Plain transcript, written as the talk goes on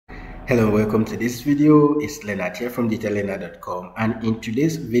Hello, welcome to this video. It's Leonard here from Leonard.com, and in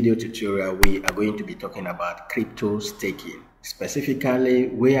today's video tutorial we are going to be talking about crypto staking. Specifically,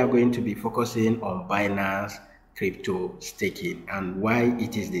 we are going to be focusing on Binance crypto staking and why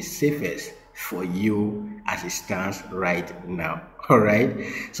it is the safest for you as it stands right now. Alright,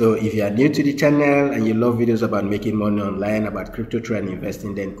 so if you are new to the channel and you love videos about making money online, about crypto trade and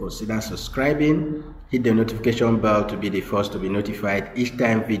investing, then consider subscribing. Hit the notification bell to be the first to be notified each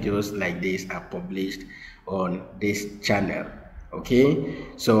time videos like this are published on this channel. Okay,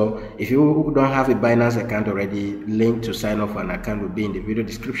 so if you don't have a Binance account already, link to sign up for an account will be in the video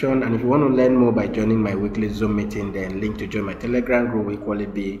description. And if you want to learn more by joining my weekly Zoom meeting, then link to join my Telegram group will equally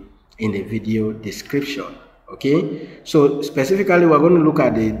be in the video description. Okay, so specifically we're going to look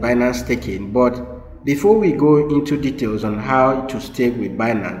at the Binance staking, but before we go into details on how to stake with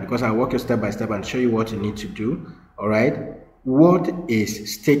Binance, because I'll walk you step by step and show you what you need to do. All right, what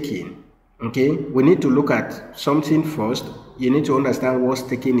is staking? Okay, we need to look at something first. You need to understand what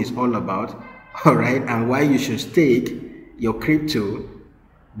staking is all about, all right, and why you should stake your crypto,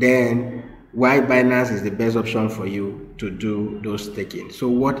 then why Binance is the best option for you to do those staking. So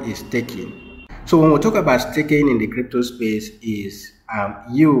what is staking? So when we talk about staking in the crypto space is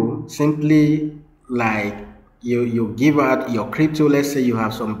you simply like you give out your crypto. Let's say you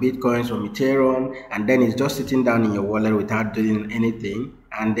have some bitcoins from Ethereum and then it's just sitting down in your wallet without doing anything,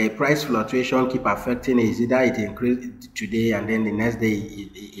 and the price fluctuation keep affecting it. Either it increased today and then the next day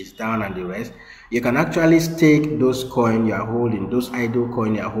it's down and the rest. You can actually stake those coins you are holding, those idle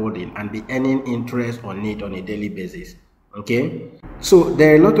coins you are holding, and be earning interest on it on a daily basis. Okay, so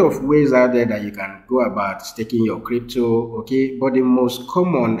there are a lot of ways out there that you can go about staking your crypto. Okay, but the most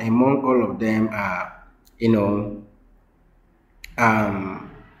common among all of them are,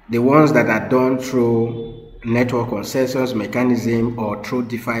 the ones that are done through network consensus mechanism or through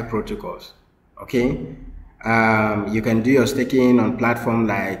DeFi protocols. Okay, you can do your staking on platforms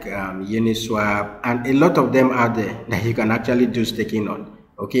like Uniswap, and a lot of them out there that you can actually do staking on.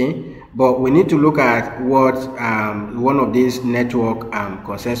 Okay, but we need to look at what one of these network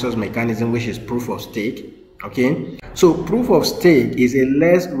consensus mechanism, which is proof of stake. Okay, so proof of stake is a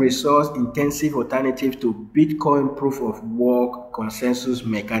less resource intensive alternative to Bitcoin proof of work consensus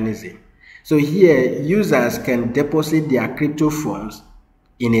mechanism. So here users can deposit their crypto funds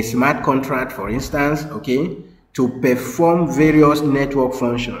in a smart contract, for instance, okay, to perform various network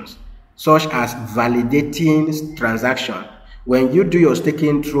functions such as validating transaction. When you do your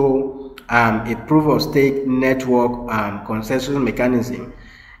staking through a proof of stake network consensus mechanism,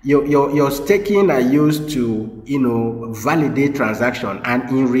 your staking are used to validate transaction, and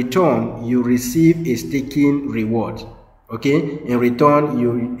in return you receive a staking reward. Okay, in return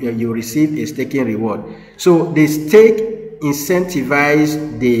you receive a staking reward. So the stake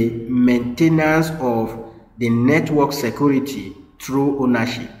incentivize the maintenance of the network security through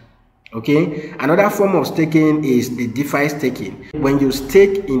ownership. Okay, another form of staking is the DeFi staking. When you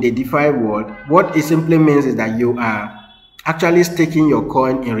stake in the DeFi world, what it simply means is that you are actually staking your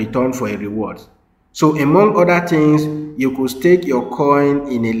coin in return for a reward. So among other things, you could stake your coin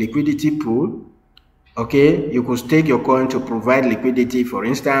in a liquidity pool. Okay, you could stake your coin to provide liquidity, for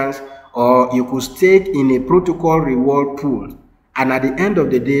instance, or you could stake in a protocol reward pool, and at the end of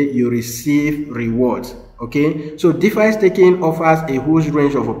the day you receive rewards. Okay, so DeFi staking offers a huge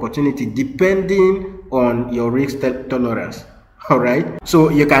range of opportunity depending on your risk tolerance. All right, so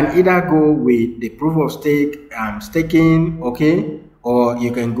you can either go with the proof of stake staking, okay, or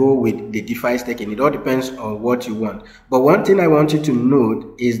you can go with the DeFi staking. It all depends on what you want. But one thing I want you to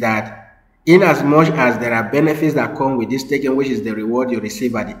note is that in as much as there are benefits that come with this staking, which is the reward you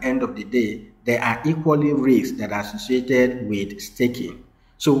receive at the end of the day, there are equally risks that are associated with staking.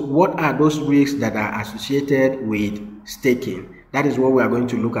 So what are those risks that are associated with staking? That is what we are going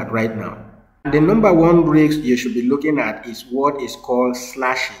to look at right now. The number one risk you should be looking at is what is called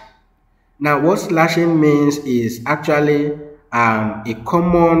slashing. Now, what slashing means is actually a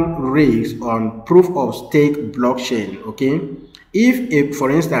common risk on proof of stake blockchain. Okay, if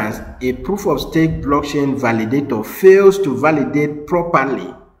for instance a proof of stake blockchain validator fails to validate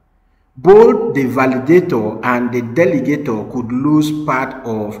properly, both the validator and the delegator could lose part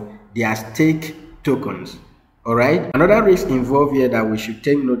of their stake tokens. All right, another risk involved here that we should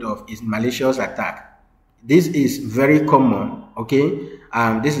take note of is malicious attack. This is very common. Okay,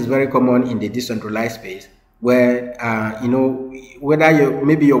 this is very common in the decentralized space, where whether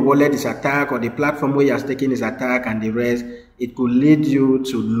maybe your wallet is attacked or the platform where you're staking is attacked and the rest, it could lead you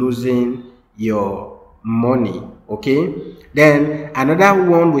to losing your money Okay, then another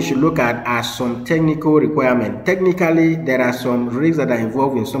one we should look at are some technical requirements. Technically, there are some risks that are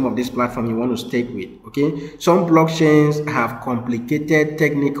involved in some of these platforms you want to stake with. Okay, some blockchains have complicated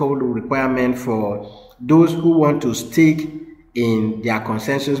technical requirements for those who want to stake in their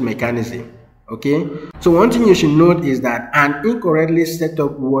consensus mechanism. Okay, so one thing you should note is that an incorrectly set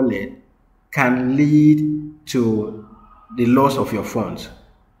up wallet can lead to the loss of your funds,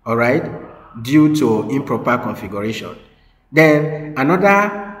 all right, due to improper configuration. Then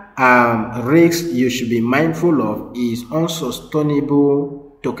another risk you should be mindful of is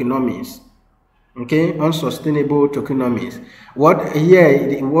unsustainable tokenomics. Okay, unsustainable tokenomics. What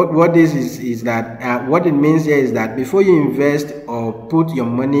this is that what it means here is that before you invest or put your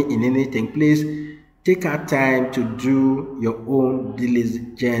money in anything, please take out time to do your own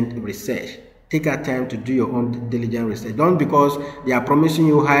diligent research. Take out time to do your own diligent research. Don't because they are promising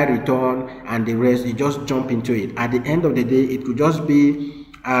you high return and the rest, you just jump into it. At the end of the day, it could just be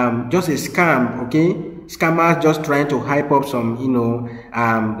just a scam. Okay, scammers just trying to hype up some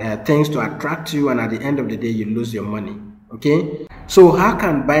things to attract you, and at the end of the day, you lose your money. Okay, so how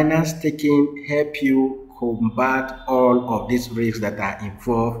can Binance Staking help you combat all of these risks that are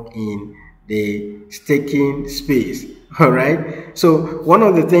involved in the staking space? All right, so one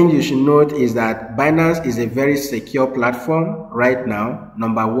of the things you should note is that Binance is a very secure platform right now.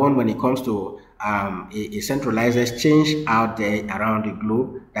 Number one, when it comes to a centralized exchange out there around the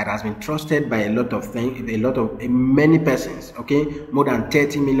globe that has been trusted by many persons. Okay, more than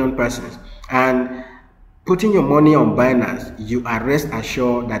 30 million persons. And putting your money on Binance, you are rest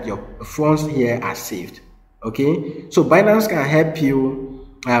assured that your funds here are saved. Okay, so Binance can help you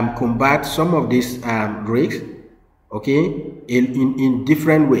combat some of these risks, okay, in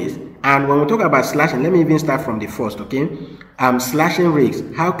different ways. And when we talk about slashing, let me even start from the first. Okay, slashing risks.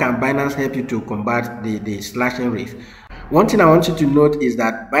 How can Binance help you to combat the slashing risks? One thing I want you to note is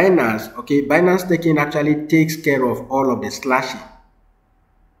that Binance Staking actually takes care of all of the slashing.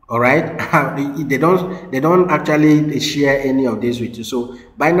 All right, they don't actually share any of this with you. So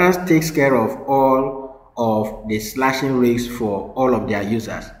Binance takes care of all of the slashing risks for all of their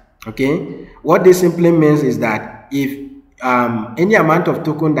users. Okay, what this simply means is that if any amount of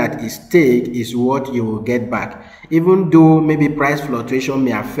token that is staked is what you will get back, even though maybe price fluctuation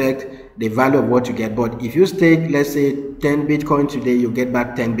may affect the value of what you get. But if you stake, let's say 10 Bitcoin today, you get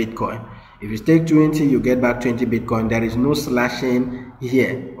back 10 Bitcoin. If you stake 20, you get back 20 Bitcoin. There is no slashing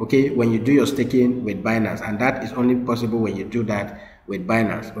here, okay, when you do your staking with Binance, and that is only possible when you do that with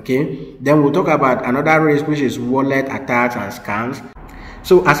Binance. Okay, then we'll talk about another risk, which is wallet attacks and scams.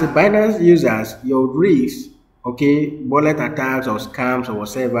 So as a Binance users, your risk, okay, wallet attacks or scams or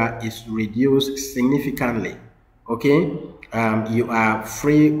whatever, is reduced significantly. Okay, you are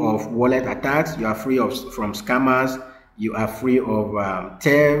free of wallet attacks, you are free from scammers, you are free of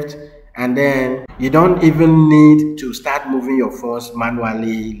theft, and then you don't even need to start moving your funds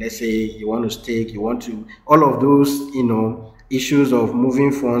manually. Let's say you want to stake, you want to, all of those issues of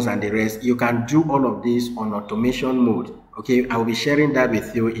moving funds and the rest, you can do all of this on automation mode. Okay, I will be sharing that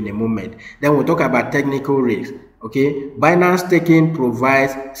with you in a moment. Then we'll talk about technical risks. Okay, Binance Staking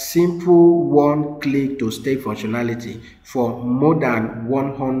provides simple one-click to stake functionality for more than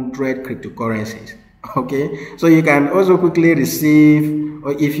 100 cryptocurrencies. Okay, so you can also quickly receive,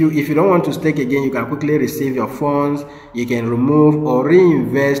 or if you don't want to stake again, you can quickly receive your funds. You can remove or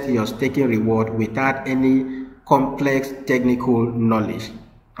reinvest your staking reward without any complex technical knowledge.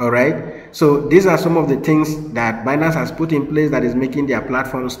 All right, so these are some of the things that Binance has put in place that is making their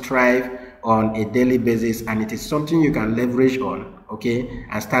platforms thrive on a daily basis, and it is something you can leverage on, okay,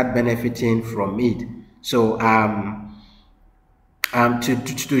 and start benefiting from it. So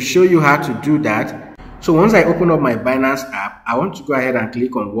to show you how to do that, so once I open up my Binance app, I want to go ahead and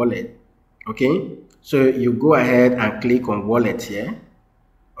click on wallet. Okay, so you go ahead and click on wallet here.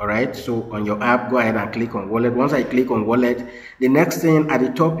 All right, so on your app, go ahead and click on wallet. Once I click on wallet, the next thing at the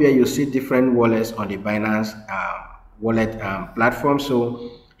top here, you see different wallets on the Binance wallet platform. So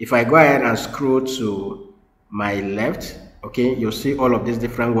if I go ahead and scroll to my left, okay, you'll see all of these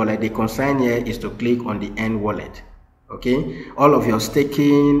different wallets. The concern here is to click on the end wallet. Okay, all of your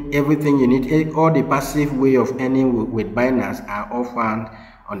staking, everything you need, all the passive way of earning with Binance are all found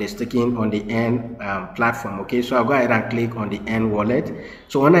on the staking on the end platform. Okay, so I'll go ahead and click on the end wallet.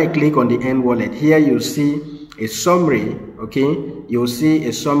 So when I click on the end wallet, here you'll see a summary. Okay, you'll see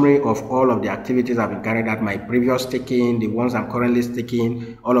a summary of all of the activities I've been carried out, my previous staking, the ones I'm currently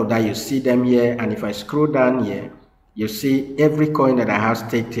staking, all of that, you see them here. And if I scroll down here, you see every coin that I have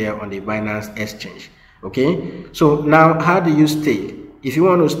staked here on the Binance exchange. Okay, so now how do you stake? If you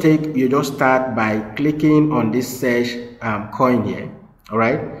want to stake, you just start by clicking on this search coin here. All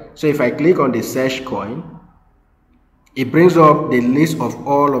right. So if I click on the search coin, it brings up the list of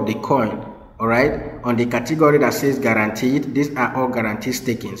all of the coin. All right, on the category that says guaranteed, these are all guaranteed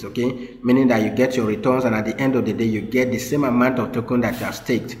stakings, okay, meaning that you get your returns and at the end of the day you get the same amount of token that you have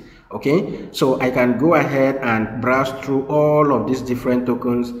staked. Okay, so I can go ahead and browse through all of these different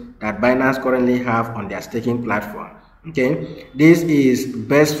tokens that Binance currently have on their staking platform. Okay, this is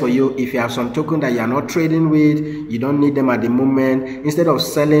best for you if you have some token that you are not trading with, you don't need them at the moment. Instead of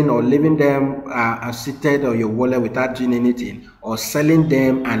selling or leaving them seated on your wallet without doing anything, or selling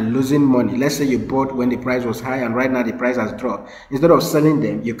them and losing money. Let's say you bought when the price was high and right now the price has dropped. Instead of selling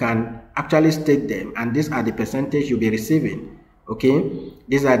them, you can actually stake them, and these are the percentage you'll be receiving. Okay,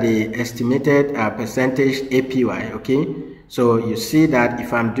 these are the estimated percentage APY. Okay, so you see that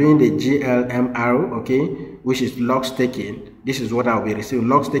if I'm doing the GLMR, okay, which is log staking, this is what I'll be receiving.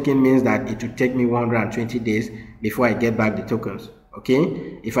 Log staking means that it will take me 120 days before I get back the tokens.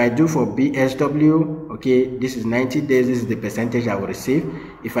 Okay, if I do for BSW, okay, this is 90 days, this is the percentage I will receive.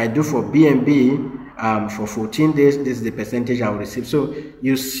 If I do for BNB, for 14 days, this is the percentage I will receive. So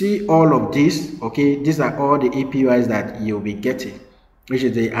you see all of this, okay, these are all the APYs that you'll be getting, which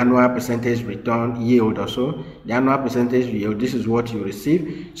is the annual percentage return yield. Also the annual percentage yield, this is what you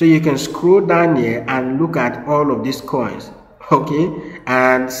receive. So you can scroll down here and look at all of these coins, okay,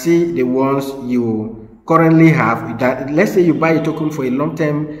 and see the ones you currently have. That, let's say you buy a token for a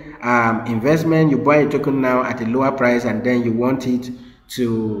long-term investment, you buy a token now at a lower price, and then you want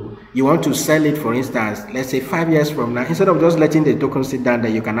to sell it, for instance, let's say 5 years from now. Instead of just letting the token sit down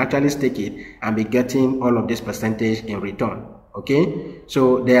there, you can actually stake it and be getting all of this percentage in return. Okay,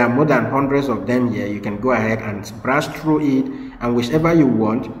 so there are more than hundreds of them here. You can go ahead and browse through it, and whichever you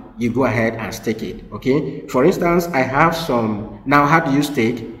want, you go ahead and stake it. Okay, for instance, I have some. Now, how do you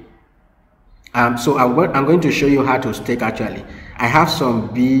stake? So I'm going to show you how to stake. Actually, I have some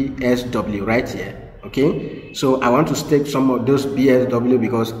BSW right here. Okay, so I want to stake some of those BSW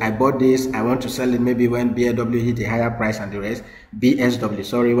because I bought this. I want to sell it maybe when BSW hit a higher price and the rest. BSW,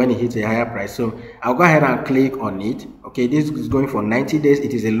 sorry, when it hits a higher price. So I'll go ahead and click on it. Okay, this is going for 90 days.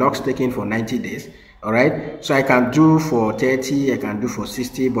 It is a log staking for 90 days. All right, so I can do for 30, I can do for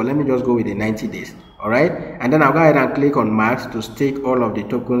 60, but let me just go with the 90 days. All right, and then I'll go ahead and click on max to stake all of the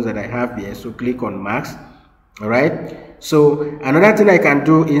tokens that I have here. So click on max. All right, so another thing I can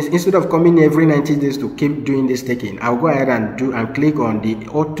do is, instead of coming every 90 days to keep doing this staking, I'll go ahead and click on the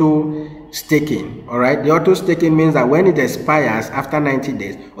auto staking. All right, the auto staking means that when it expires after 90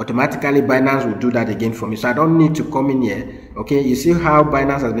 days, automatically Binance will do that again for me, so I don't need to come in here. Okay, you see how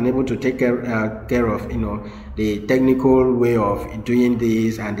Binance has been able to take care of, you know, the technical way of doing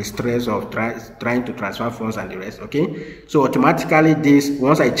this and the stress of trying to transfer funds and the rest. Okay, so automatically this,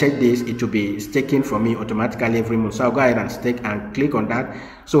 once I check this, it will be staking for me automatically every month. So I'll go ahead and stake and click on that.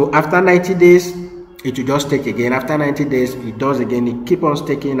 So after 90 days, it will just stake again. After 90 days, it does again. It keep on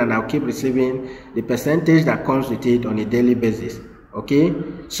staking, and I'll keep receiving the percentage that comes with it on a daily basis. Okay,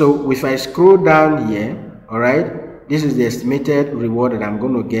 so if I scroll down here, all right, this is the estimated reward that I'm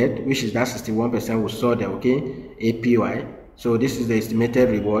going to get, which is that 61% we saw there. Okay, APY. So this is the estimated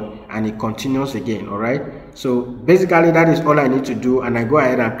reward, and it continues again. All right, so basically that is all I need to do, and I go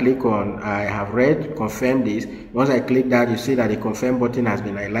ahead and click on I have read, confirm this. Once I click that, you see that the confirm button has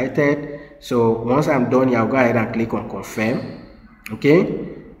been highlighted. So once I'm done here, I'll go ahead and click on confirm. Okay,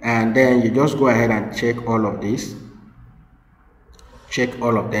 and then you just go ahead and check all of this, check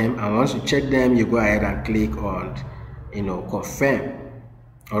all of them, and once you check them, you go ahead and click on, you know, confirm.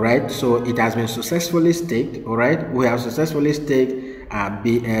 All right, so it has been successfully staked. All right, we have successfully staked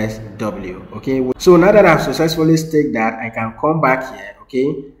BSW. Okay, so now that I've successfully staked that, I can come back here.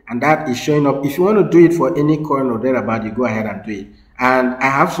 Okay, and that is showing up. If you want to do it for any coin or thereabout, you go ahead and do it. And I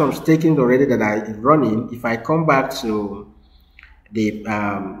have some staking already that I'm running. If I come back to the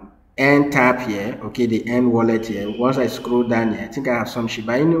N tab here, okay, the N wallet here, once I scroll down here, I think I have some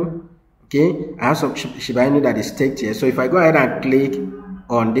Shiba Inu. Okay, I have some Shiba Inu that is staked here. So if I go ahead and click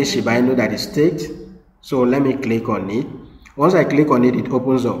on this Shiba Inu that is staked, so let me click on it. Once I click on it, it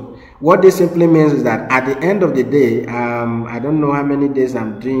opens up. What this simply means is that at the end of the day, I don't know how many days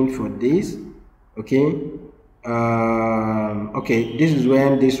I'm doing for this. Okay, okay, this is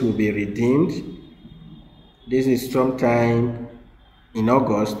when this will be redeemed. This is sometime in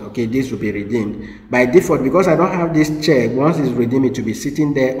August. Okay, this will be redeemed by default because I don't have this check. Once it's redeemed, it will be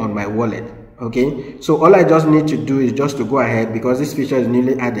sitting there on my wallet. Okay, so all I just need to do is just to go ahead, because this feature is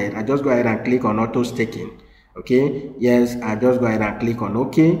newly added. I just go ahead and click on auto staking. Okay, yes, I just go ahead and click on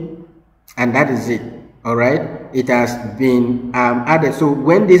OK, and that is it. All right, it has been added. So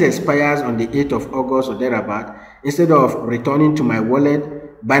when this expires on the 8th of August or thereabout, instead of returning to my wallet,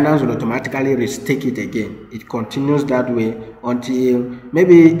 Binance will automatically restake it again. It continues that way until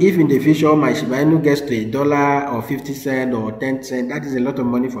maybe if in the future my Shiba Inu gets to $1 or 50 cents or 10 cents, that is a lot of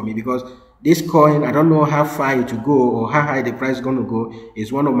money for me, because this coin, I don't know how far it will go or how high the price is going to go.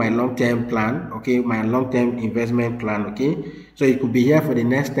 It's one of my long-term plan, okay, my long-term investment plan, okay. So it could be here for the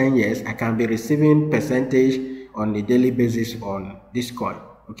next 10 years. I can be receiving percentage on a daily basis on this coin,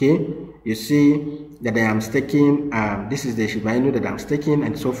 okay. You see that I am staking, this is the Shiba Inu that I'm staking,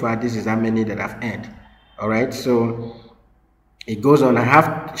 and so far this is how many that I've earned. All right, so it goes on. I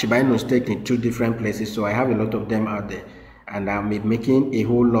have Shiba Inu staked in 2 different places, so I have a lot of them out there, and I'm making a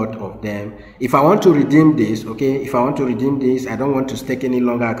whole lot of them. If I want to redeem this, okay, if I want to redeem this, I don't want to stake any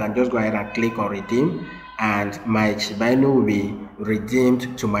longer, I can just go ahead and click on redeem, and my Shiba Inu will be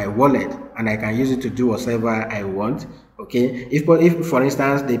redeemed to my wallet, and I can use it to do whatever I want, okay. If for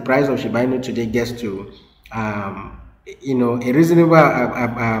instance the price of Shiba Inu today gets to you know, a reasonable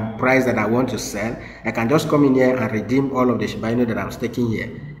price that I want to sell, I can just come in here and redeem all of the Shiba Inu that I'm staking here,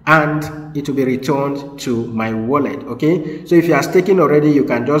 and it will be returned to my wallet, okay. So if you are staking already, you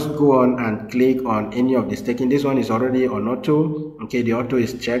can just go on and click on any of the staking. This one is already on auto, okay, the auto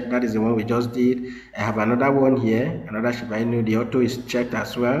is checked. That is the one we just did. I have another one here, another Shiba Inu, the auto is checked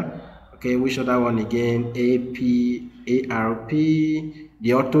as well, okay. Which other one again? ARP,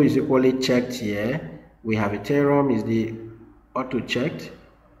 the auto is equally checked here. We have Ethereum, is the auto checked,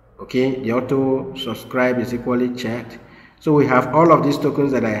 okay. The auto subscribe is equally checked. So we have all of these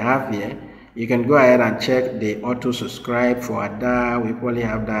tokens that I have here. You can go ahead and check the auto subscribe for ADA. We equally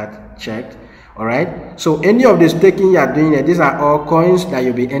have that checked. All right, so any of the staking you are doing here, these are all coins that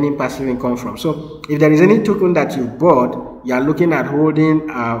you'll be earning passive income from. So if there is any token that you bought, you are looking at holding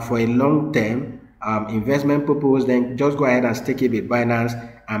for a long term investment purpose, then just go ahead and stake it with Binance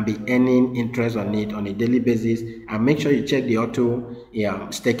and be earning interest on it on a daily basis. And make sure you check the auto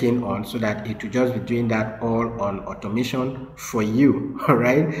staking on, so that it will just be doing that all on automation for you. All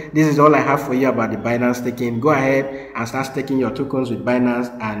right, this is all I have for you about the Binance staking. Go ahead and start staking your tokens with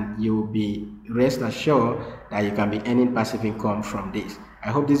Binance, and you will be rest assured that you can be earning passive income from this. I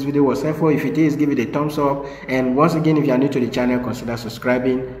hope this video was helpful. If it is, give it a thumbs up, and once again, if you are new to the channel, consider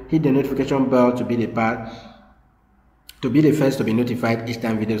subscribing, hit the notification bell to be the first to be notified each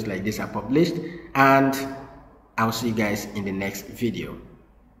time videos like this are published, and I'll see you guys in the next video.